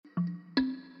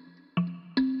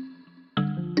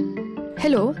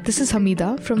Hello, this is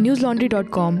Hamida from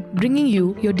newslaundry.com, bringing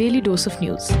you your daily dose of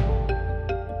news.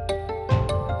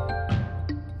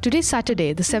 Today's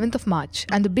Saturday, the 7th of March,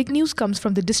 and the big news comes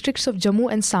from the districts of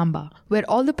Jammu and Samba, where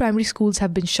all the primary schools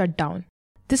have been shut down.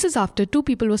 This is after 2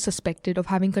 people were suspected of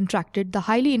having contracted the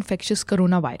highly infectious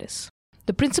coronavirus.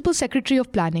 The Principal Secretary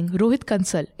of Planning, Rohit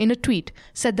Kansal, in a tweet,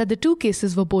 said that the 2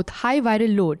 cases were both high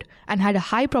viral load and had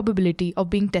a high probability of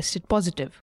being tested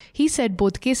positive. He said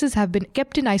both cases have been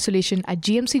kept in isolation at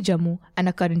GMC Jammu and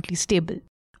are currently stable.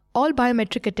 All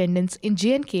biometric attendance in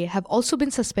J&K have also been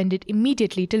suspended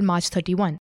immediately till March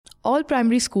 31. All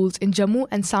primary schools in Jammu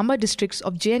and Samba districts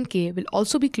of J&K will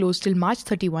also be closed till March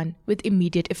 31 with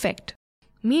immediate effect.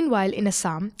 Meanwhile, in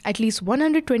Assam, at least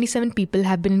 127 people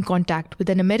have been in contact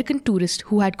with an American tourist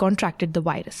who had contracted the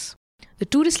virus. The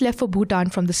tourist left for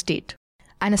Bhutan from the state.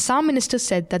 An Assam minister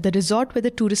said that the resort where the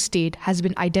tourist stayed has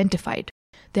been identified.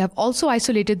 They have also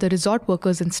isolated the resort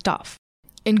workers and staff.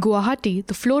 In Guwahati,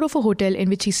 the floor of a hotel in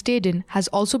which he stayed in has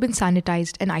also been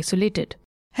sanitized and isolated.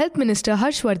 Health Minister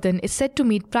Harshvardhan is set to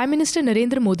meet Prime Minister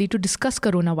Narendra Modi to discuss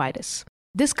coronavirus.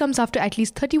 This comes after at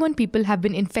least 31 people have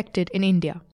been infected in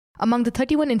India. Among the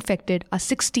 31 infected are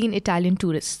 16 Italian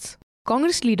tourists.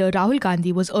 Congress leader Rahul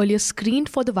Gandhi was earlier screened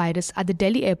for the virus at the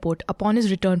Delhi airport upon his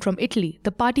return from Italy,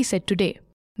 the party said today.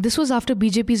 This was after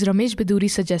BJP's Ramesh Biduri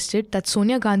suggested that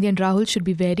Sonia Gandhi and Rahul should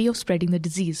be wary of spreading the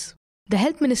disease. The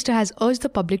health minister has urged the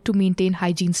public to maintain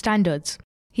hygiene standards.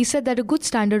 He said that a good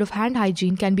standard of hand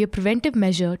hygiene can be a preventive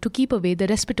measure to keep away the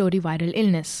respiratory viral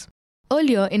illness.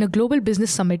 Earlier, in a global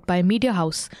business summit by a media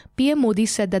house, PM Modi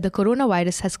said that the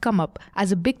coronavirus has come up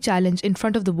as a big challenge in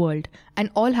front of the world and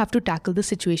all have to tackle the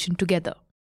situation together.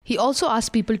 He also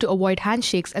asked people to avoid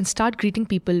handshakes and start greeting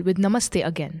people with Namaste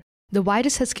again. The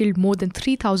virus has killed more than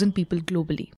 3,000 people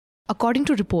globally. According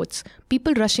to reports,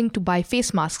 people rushing to buy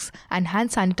face masks and hand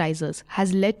sanitizers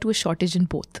has led to a shortage in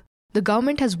both. The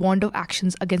government has warned of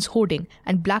actions against hoarding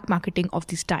and black marketing of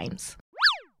these times.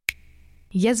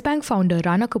 Yes Bank founder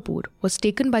Rana Kapoor was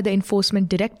taken by the Enforcement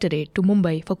Directorate to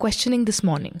Mumbai for questioning this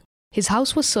morning. His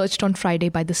house was searched on Friday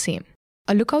by the same.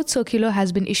 A lookout circular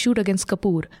has been issued against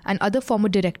Kapoor and other former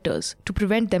directors to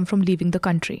prevent them from leaving the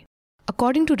country.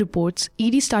 According to reports,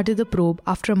 ED started the probe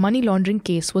after a money laundering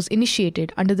case was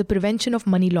initiated under the Prevention of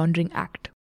Money Laundering Act.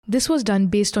 This was done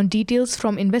based on details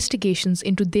from investigations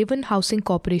into Devan Housing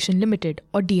Corporation Limited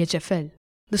or DHFL.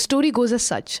 The story goes as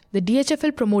such. The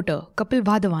DHFL promoter, Kapil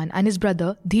Vadhavan, and his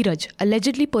brother, Dheeraj,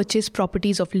 allegedly purchased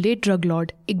properties of late drug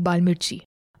lord Iqbal Mirchi.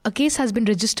 A case has been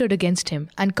registered against him,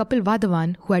 and Kapil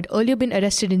Vadhavan, who had earlier been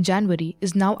arrested in January,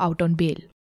 is now out on bail.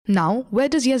 Now, where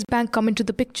does Yes Bank come into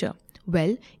the picture?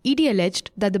 Well, ED alleged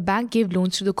that the bank gave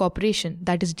loans to the corporation,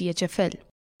 that is DHFL.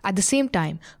 At the same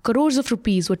time, crores of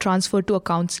rupees were transferred to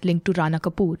accounts linked to Rana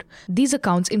Kapoor. These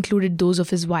accounts included those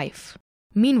of his wife.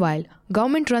 Meanwhile,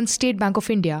 government-run State Bank of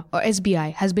India, or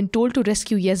SBI, has been told to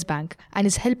rescue Yes Bank and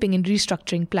is helping in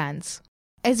restructuring plans.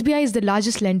 SBI is the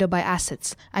largest lender by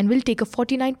assets and will take a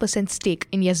 49% stake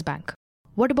in Yes Bank.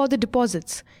 What about the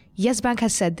deposits? Yes Bank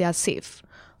has said they are safe.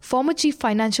 Former Chief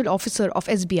Financial Officer of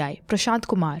SBI, Prashant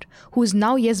Kumar, who is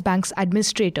now Yes Bank's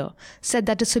administrator, said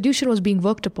that a solution was being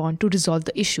worked upon to resolve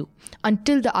the issue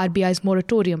until the RBI's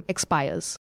moratorium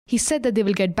expires. He said that they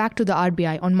will get back to the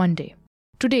RBI on Monday.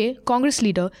 Today, Congress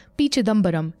leader P.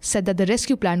 Chidambaram said that the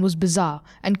rescue plan was bizarre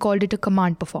and called it a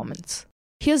command performance.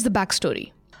 Here's the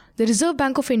backstory. The Reserve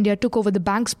Bank of India took over the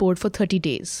bank's board for 30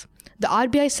 days. The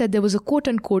RBI said there was a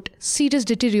quote-unquote serious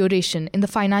deterioration in the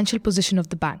financial position of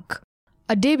the bank.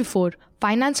 A day before,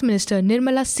 Finance Minister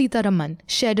Nirmala Sitharaman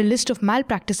shared a list of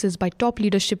malpractices by top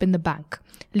leadership in the bank,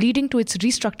 leading to its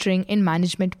restructuring in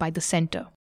management by the centre.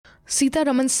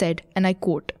 Sitharaman said, and I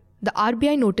quote, "The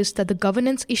RBI noticed that the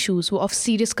governance issues were of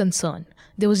serious concern.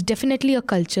 There was definitely a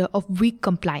culture of weak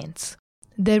compliance.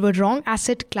 There were wrong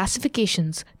asset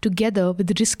classifications together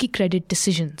with risky credit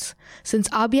decisions. Since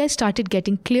RBI started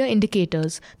getting clear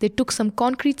indicators, they took some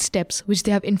concrete steps which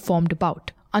they have informed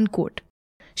about." Unquote.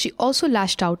 She also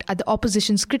lashed out at the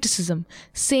opposition's criticism,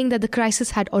 saying that the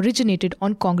crisis had originated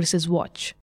on Congress's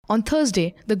watch. On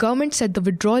Thursday, the government set the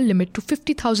withdrawal limit to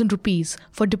 50,000 rupees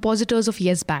for depositors of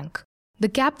Yes Bank. The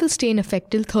cap will stay in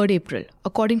effect till 3rd April,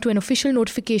 according to an official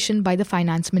notification by the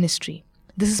Finance Ministry.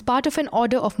 This is part of an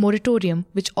order of moratorium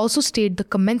which also stayed the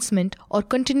commencement or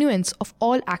continuance of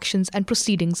all actions and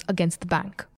proceedings against the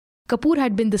bank. Kapoor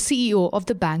had been the CEO of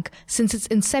the bank since its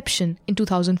inception in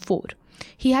 2004.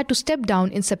 He had to step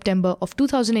down in September of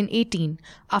 2018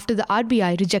 after the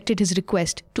RBI rejected his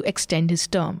request to extend his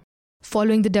term.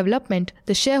 Following the development,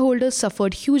 the shareholders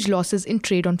suffered huge losses in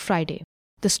trade on Friday.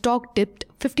 The stock dipped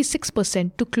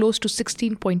 56% to close to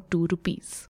 16.2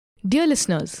 rupees. Dear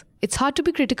listeners, It's hard to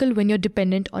be critical when you're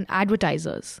dependent on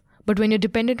advertisers. But when you're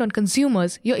dependent on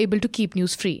consumers, you're able to keep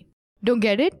news free. Don't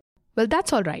get it? Well,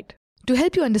 that's all right. To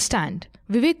help you understand,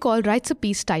 Vivek Kaul writes a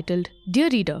piece titled, "Dear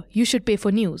Reader, You Should Pay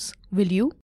for News. Will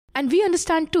you?" And we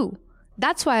understand too.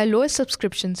 That's why our lowest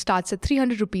subscription starts at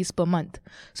 300 rupees per month.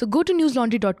 So go to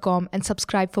newslaundry.com and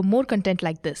subscribe for more content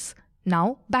like this.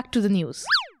 Now, back to the news.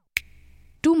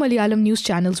 2 Malayalam news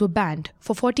channels were banned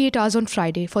for 48 hours on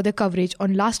Friday for their coverage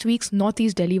on last week's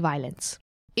Northeast Delhi violence.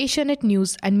 Asianet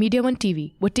News and Media One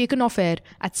TV were taken off air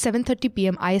at 7:30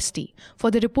 p.m. IST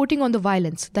for their reporting on the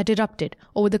violence that erupted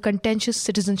over the contentious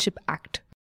Citizenship Act.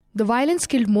 The violence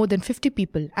killed more than 50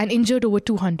 people and injured over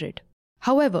 200.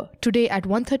 However, today at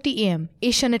 1:30 a.m.,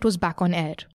 Asianet was back on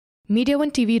air. Media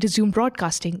One TV resumed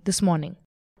broadcasting this morning.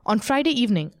 On Friday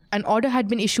evening, an order had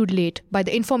been issued late by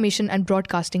the Information and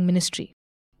Broadcasting Ministry.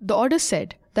 The order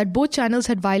said that both channels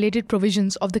had violated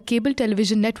provisions of the Cable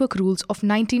Television Network Rules of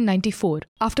 1994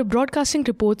 after broadcasting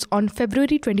reports on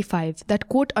February 25 that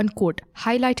quote-unquote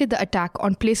highlighted the attack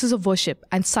on places of worship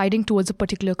and siding towards a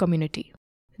particular community.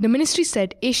 The ministry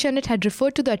said Asianet had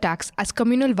referred to the attacks as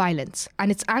communal violence,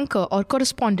 and its anchor or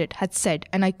correspondent had said,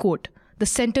 and I quote, "The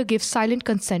centre gave silent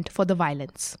consent for the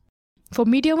violence." For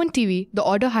Media One TV, the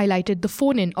order highlighted the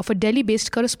phone-in of a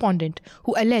Delhi-based correspondent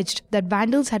who alleged that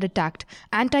vandals had attacked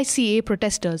anti-CAA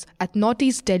protesters at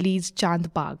northeast Delhi's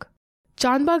Chand Bagh.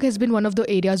 Chand Bagh has been one of the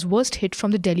areas worst hit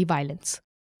from the Delhi violence.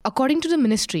 According to the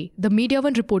ministry, the Media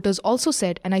One reporters also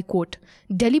said, and I quote,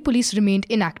 "Delhi police remained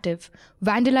inactive,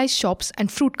 vandalized shops and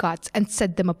fruit carts and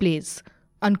set them ablaze,"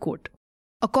 unquote.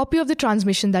 A copy of the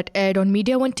transmission that aired on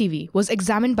Media One TV was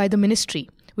examined by the ministry,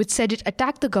 which said it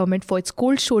attacked the government for its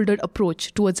cold-shouldered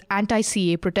approach towards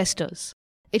anti-CAA protesters.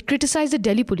 It criticized the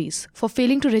Delhi police for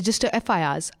failing to register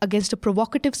FIRs against a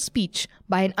provocative speech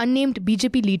by an unnamed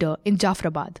BJP leader in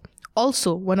Jafrabad,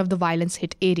 also one of the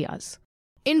violence-hit areas.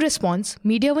 In response,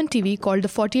 Media One TV called the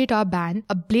 48-hour ban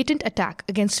a blatant attack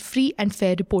against free and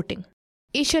fair reporting.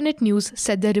 Asianet News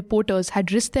said their reporters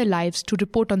had risked their lives to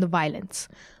report on the violence.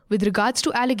 With regards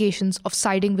to allegations of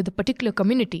siding with a particular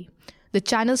community, the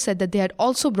channel said that they had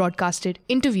also broadcasted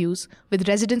interviews with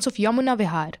residents of Yamuna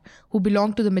Vihar who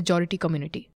belong to the majority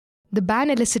community. The ban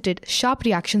elicited sharp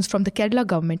reactions from the Kerala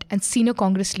government and senior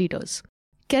Congress leaders.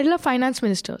 Kerala Finance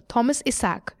Minister Thomas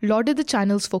Isaac lauded the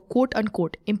channels for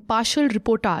quote-unquote impartial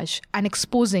reportage and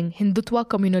exposing Hindutva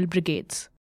communal brigades.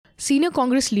 Senior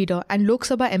Congress leader and Lok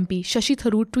Sabha MP Shashi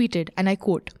Tharoor tweeted, and I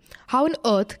quote, "How on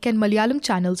earth can Malayalam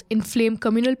channels inflame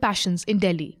communal passions in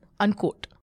Delhi?" unquote.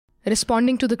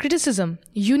 Responding to the criticism,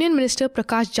 Union Minister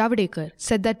Prakash Javadekar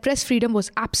said that press freedom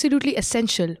was absolutely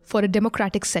essential for a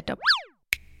democratic setup.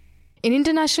 In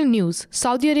international news,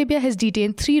 Saudi Arabia has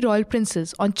detained 3 royal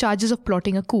princes on charges of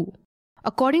plotting a coup.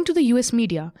 According to the US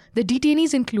media, the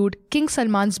detainees include King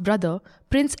Salman's brother,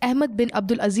 Prince Ahmed bin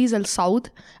Abdul Aziz Al Saud,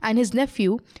 and his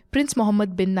nephew, Prince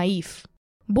Mohammed bin Naif.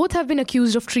 Both have been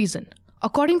accused of treason.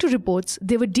 According to reports,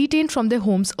 they were detained from their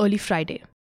homes early Friday.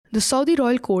 The Saudi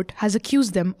royal court has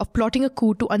accused them of plotting a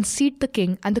coup to unseat the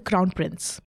king and the crown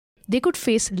prince. They could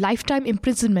face lifetime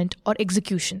imprisonment or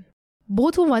execution.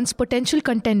 Both were once potential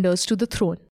contenders to the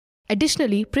throne.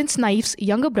 Additionally, Prince Naif's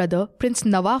younger brother, Prince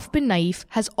Nawaf bin Naif,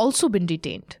 has also been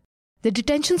detained. The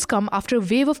detentions come after a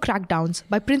wave of crackdowns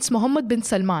by Prince Mohammed bin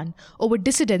Salman over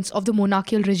dissidents of the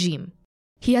monarchical regime.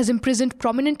 He has imprisoned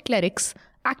prominent clerics,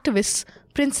 activists,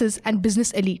 princes, and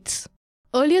business elites.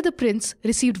 Earlier, the prince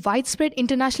received widespread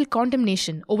international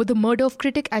condemnation over the murder of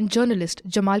critic and journalist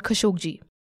Jamal Khashoggi.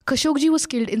 Khashoggi was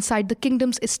killed inside the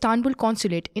kingdom's Istanbul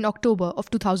consulate in October of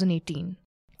 2018.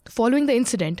 Following the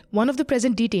incident, one of the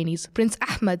present detainees, Prince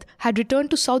Ahmed, had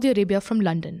returned to Saudi Arabia from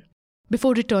London.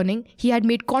 Before returning, he had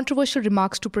made controversial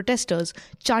remarks to protesters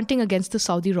chanting against the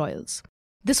Saudi royals.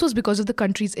 This was because of the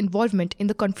country's involvement in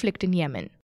the conflict in Yemen.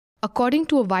 According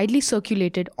to a widely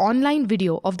circulated online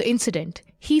video of the incident,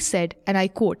 he said, and I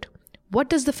quote, "What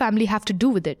does the family have to do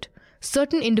with it?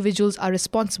 Certain individuals are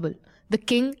responsible, the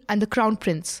king and the crown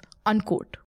prince,"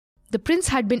 unquote. The prince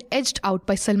had been edged out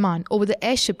by Salman over the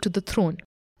heirship to the throne.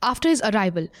 After his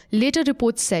arrival, later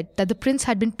reports said that the prince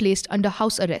had been placed under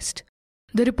house arrest.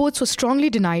 The reports were strongly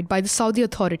denied by the Saudi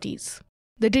authorities.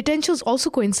 The detentions also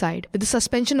coincide with the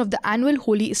suspension of the annual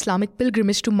Holy Islamic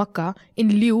pilgrimage to Makkah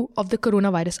in lieu of the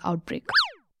coronavirus outbreak.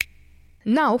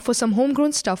 Now for some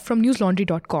homegrown stuff from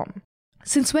newslaundry.com.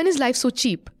 "Since When Is Life So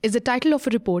Cheap" is the title of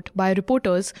a report by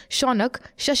reporters Shaunak,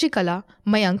 Shashikala,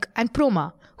 Mayank and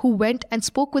Proma, who went and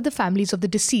spoke with the families of the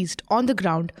deceased on the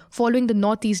ground following the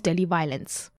Northeast Delhi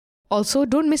violence. Also,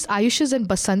 don't miss Ayush's and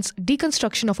Basant's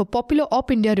deconstruction of a popular Op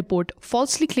India report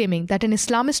falsely claiming that an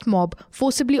Islamist mob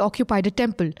forcibly occupied a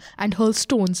temple and hurled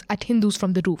stones at Hindus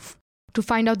from the roof. To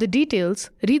find out the details,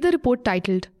 read the report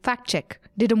titled Fact Check: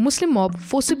 Did a Muslim mob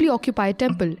forcibly occupy a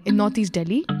temple in Northeast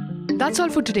Delhi? That's all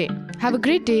for today. Have a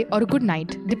great day or a good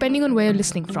night, depending on where you're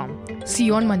listening from. See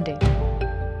you on Monday.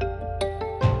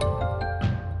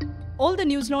 All the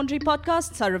News Laundry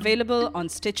podcasts are available on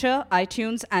Stitcher,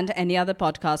 iTunes, and any other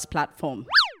podcast platform.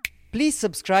 Please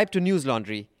subscribe to News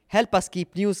Laundry. Help us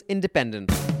keep news independent.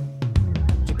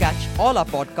 To catch all our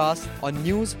podcasts on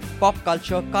news, pop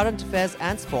culture, current affairs,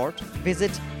 and sport,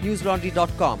 visit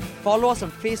newslaundry.com. Follow us on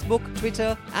Facebook,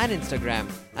 Twitter, and Instagram,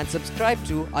 and subscribe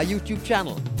to our YouTube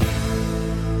channel.